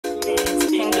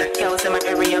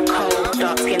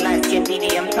dark skin, light skin,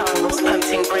 medium tongue, sperm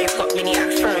ting braids, got mini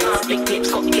afros, big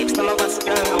lips, got hips, some of us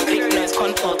don't, big nose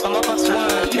contour, some of us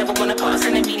won't. Never wanna put us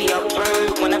in a video, bro.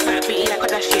 Wanna put pretty like a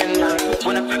Kardashian, no.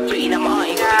 Wanna put pretty like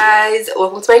mine. Guys,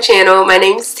 welcome to my channel. My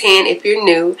name is Tan if you're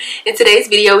new. In today's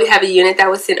video, we have a unit that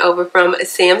was sent over from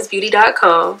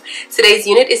Samsbeauty.com. Today's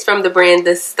unit is from the brand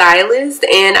The Stylist,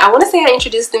 and I want to say I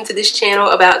introduced them to this channel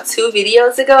about 2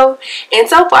 videos ago, and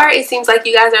so far it seems like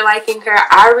you guys are liking her.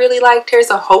 I really liked her,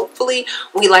 so hopefully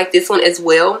we like this one as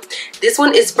well. This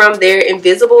one is from their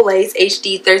Invisible Lace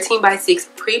HD 13x6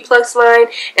 Pre-Plucked line,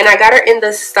 and I got her in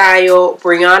the style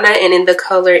Brianna and in the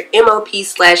color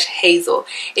MOP/Hazel.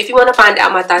 If you want to find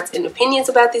out my thoughts and opinions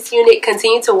about this unit,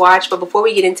 continue to watch. But before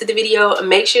we get into the video,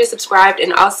 make sure you're subscribed,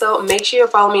 and also make sure you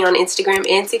follow me on Instagram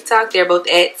and TikTok. They're both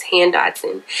at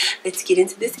Dotson. Let's get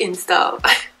into this install.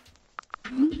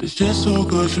 It's just so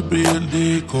good, should be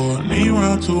illegal. Knee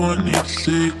round to a need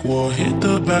sequel. Hit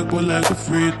the backboard like a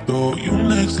free throw. You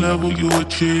next level, you a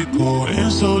chico. In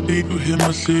so deep, you hit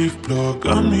my safe plug.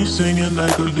 Got me singing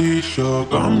like Aaliyah.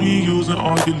 Got me using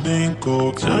all your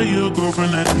lingo. Tell your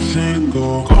girlfriend that you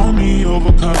single. Call me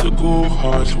over, cause to go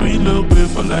hard. Sweet little bit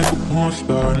for like a porn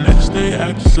star. Next day,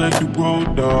 act just like you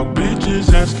road dog.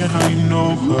 Bitches asking how you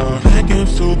know her. Thinking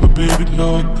super baby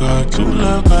loca. Too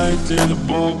love, I did the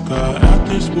boca.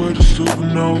 This word is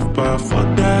supernova.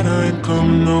 Fuck that, I ain't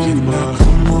coming over.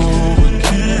 Come over,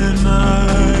 can I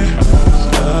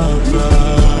stop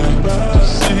by to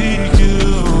see you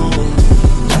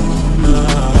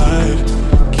tonight?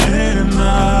 Can I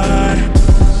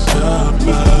stop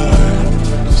by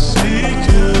to see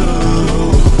you?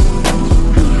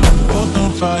 Both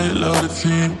on fire, love the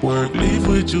teamwork. Leave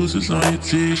with juices on your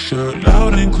t-shirt.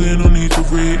 Loud and clear, no need to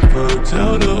reverb.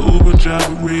 Tell the Uber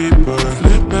driver reverb.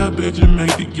 Flip that bitch and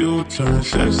make the U-turn.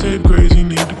 Sex tape crazy,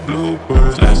 need the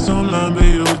bloopers. Last online,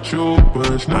 baby, your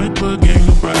troopers. Sniper gang,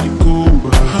 nobody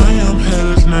Cooper. Hi, I'm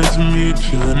hell, it's nice to meet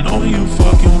you. I know you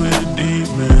fucking with a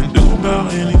demon. Do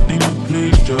about anything to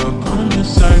please you. Come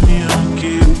inside me, I'm a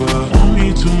keeper. Want me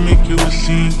to make you a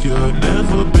senior.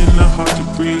 Never been that hard to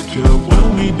reach you. When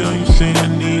we done, you say I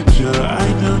need you. I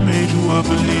done made you a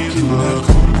believer.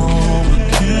 Come over,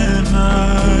 can I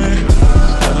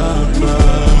stop by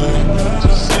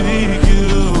to see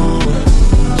you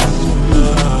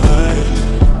tonight?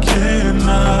 Can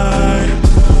I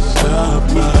stop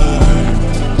by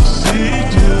to see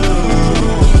you?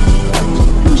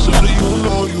 So that you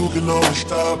know you can always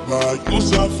stop by. You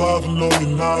side 5 and know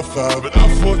you're not 5, and I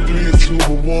 4, 3, and 2, but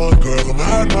 1, girl. I'm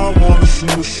hiding, I wanna see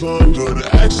the sun, girl. The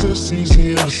access easy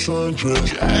in the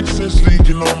sundress. Your accent's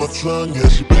leaking on my tongue,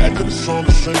 yes. You back to the song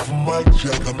the same for Mike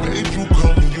Jack. I made you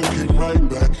come and you came right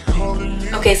back. Calling me.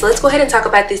 Okay, so let's go ahead and talk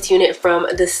about this unit from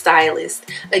The Stylist.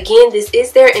 Again, this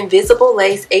is their Invisible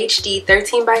Lace HD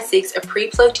 13x6 a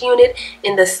Pre-Plucked unit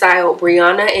in the style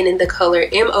Brianna and in the color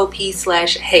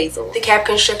MOP/Hazel. The cap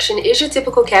construction is your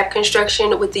typical cap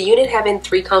construction, with the unit having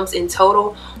 3 combs in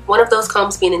total. One of those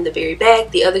combs being in the very back,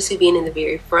 the other 2 being in the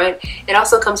very front. It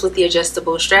also comes with the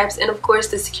adjustable straps and of course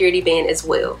the security band as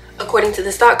well. According to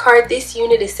the stock card, this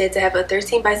unit is said to have a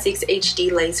 13x6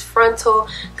 HD lace frontal,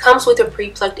 comes with a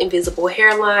pre-plucked invisible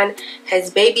hairline,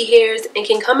 has baby hairs, and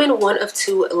can come in one of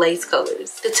 2 lace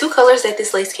colors. The 2 colors that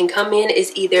this lace can come in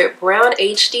is either brown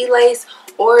HD lace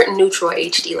or neutral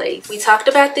HD lace. We talked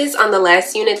about this on the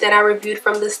last unit that I reviewed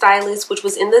from The Stylist, which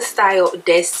was in the style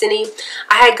Destiny.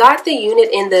 I had got the unit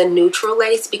in the neutral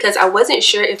lace because I wasn't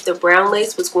sure if the brown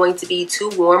lace was going to be too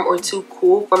warm or too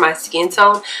cool for my skin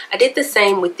tone. I did the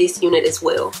same with this unit as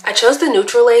well. I chose the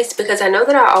neutral lace because I know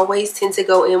that I always tend to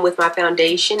go in with my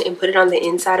foundation and put it on the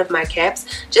inside of my caps,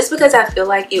 just because I feel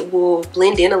like it will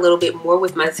blend in a little bit more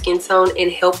with my skin tone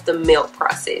and help the melt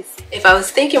process. If I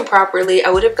was thinking properly, I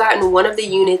would have gotten one of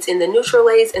the units in the neutral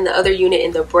lace and the other unit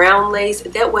in the brown lace.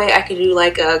 That way I could do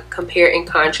like a compare and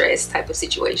contrast type of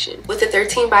situation. With the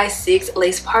 13x6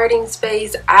 lace parting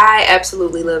space, I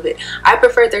absolutely love it. I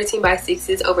prefer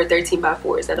 13x6s over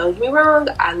 13x4s. Now don't get me wrong,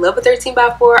 I love a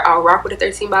 13x4. I'll rock with a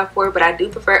 13x4, but I do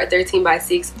prefer a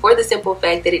 13x6 for the simple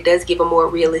fact that it does give a more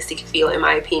realistic feel in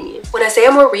my opinion. When I say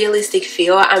a more realistic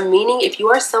feel, I'm meaning if you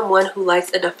are someone who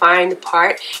likes a defined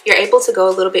part, you're able to go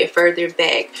a little bit further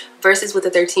back. Versus with a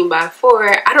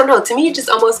 13x4, I don't know, to me it just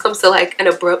almost comes to like an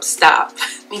abrupt stop.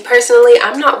 Me personally,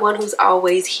 I'm not one who's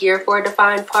always here for a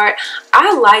defined part.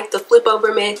 I like the flip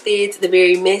over methods, the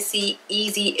very messy,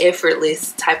 easy,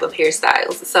 effortless type of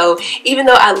hairstyles. So even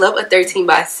though I love a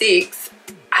 13x6,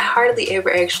 I hardly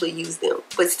ever actually use them,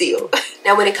 but still.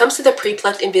 Now when it comes to the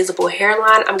pre-plucked invisible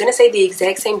hairline, I'm gonna say the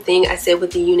exact same thing I said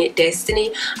with the unit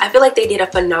Destiny. I feel like they did a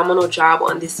phenomenal job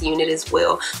on this unit as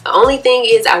well. The only thing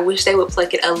is I wish they would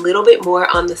pluck it a little bit more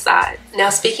on the side.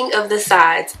 Now speaking of the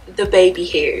sides, the baby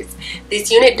hairs. This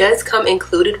unit does come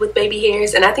included with baby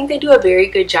hairs, and I think they do a very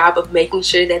good job of making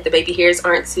sure that the baby hairs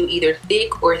aren't too either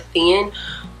thick or thin.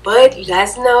 But you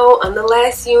guys know on the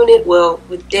last unit, well,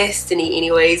 with Destiny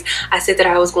anyways, I said that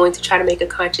I was going to try to make a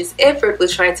conscious effort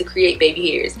with trying to create baby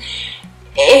hairs.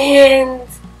 And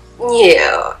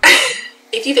yeah.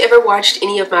 If you've ever watched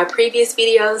any of my previous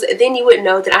videos, then you would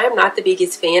know that I am not the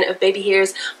biggest fan of baby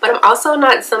hairs, but I'm also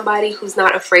not somebody who's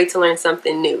not afraid to learn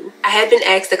something new. I had been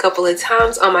asked a couple of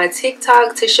times on my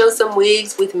TikTok to show some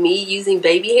wigs with me using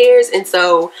baby hairs, and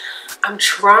so I'm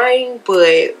trying,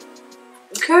 but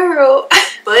girl.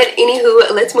 But anywho,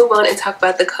 let's move on and talk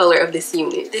about the color of this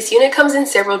unit. This unit comes in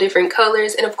several different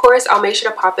colors, and of course I'll make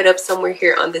sure to pop it up somewhere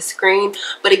here on the screen.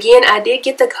 But again, I did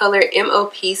get the color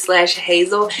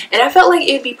MOP/hazel, and I felt like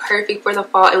it'd be perfect for the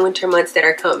fall and winter months that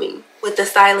are coming. With the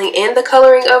styling and the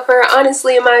coloring of her,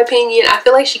 honestly, in my opinion, I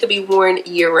feel like she could be worn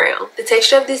year-round. The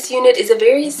texture of this unit is a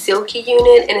very silky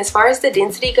unit, and as far as the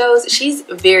density goes, she's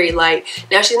very light.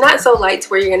 Now, she's not so light to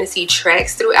where you're going to see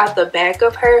tracks throughout the back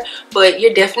of her, but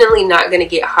you're definitely not going to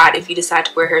get hot if you decide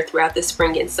to wear her throughout the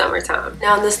spring and summertime.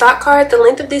 Now, on the stock card, the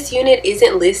length of this unit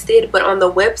isn't listed, but on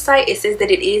the website, it says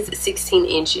that it is 16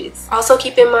 inches. Also,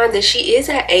 keep in mind that she is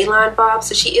an A-line bob,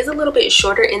 so she is a little bit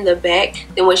shorter in the back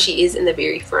than what she is in the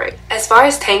very front. As far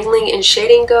as tangling and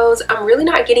shedding goes, I'm really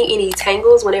not getting any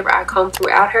tangles whenever I comb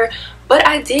throughout her, but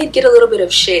I did get a little bit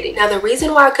of shedding. Now, the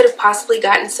reason why I could have possibly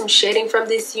gotten some shedding from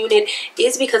this unit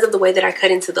is because of the way that I cut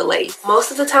into the lace.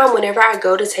 Most of the time, whenever I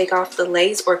go to take off the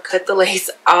lace or cut the lace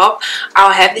off,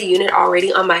 I'll have the unit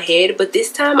already on my head, but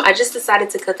this time I just decided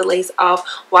to cut the lace off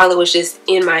while it was just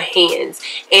in my hands.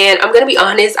 And I'm gonna be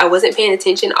honest, I wasn't paying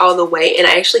attention all the way, and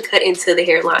I actually cut into the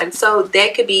hairline, so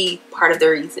that could be part of the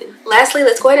reason. Lastly,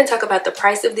 let's go ahead and talk about the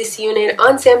price of this unit.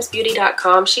 On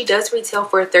Samsbeauty.com, she does retail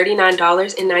for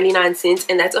 $39.99,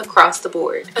 and that's across the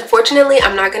board. Unfortunately,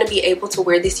 I'm not going to be able to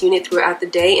wear this unit throughout the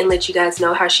day and let you guys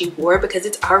know how she wore because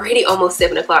it's already almost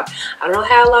 7 o'clock. I don't know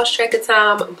how I lost track of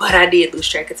time, but I did lose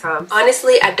track of time.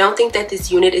 Honestly, I don't think that this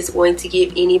unit is going to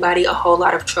give anybody a whole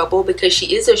lot of trouble because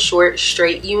she is a short,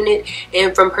 straight unit,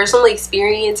 and from personal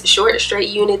experience, short, straight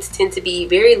units tend to be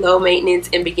very low maintenance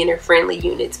and beginner friendly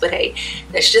units. But hey,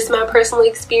 that's just my personal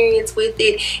experience with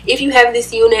it. If you have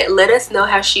this unit, let us know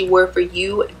how she wore for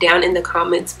you down in the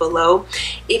comments below.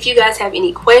 If you guys have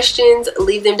any questions,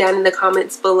 leave them down in the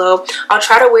comments below. I'll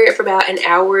try to wear it for about an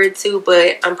hour or two,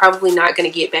 but I'm probably not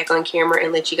going to get back on camera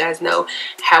and let you guys know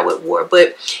how it wore.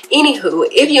 But anywho,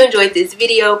 if you enjoyed this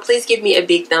video, please give me a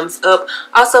big thumbs up.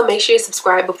 Also, make sure you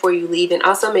subscribe before you leave, and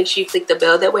also make sure you click the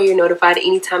bell. That way you're notified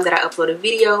anytime that I upload a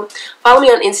video. Follow me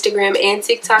on Instagram and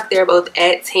TikTok. They're both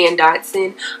at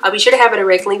Dotson. I'll be sure to have a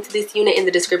direct link to this unit in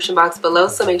the description box below,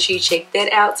 so make sure you check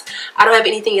that out. I don't have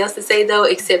anything else to say though,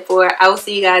 except for I will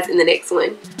see you guys in the next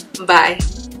one. Bye.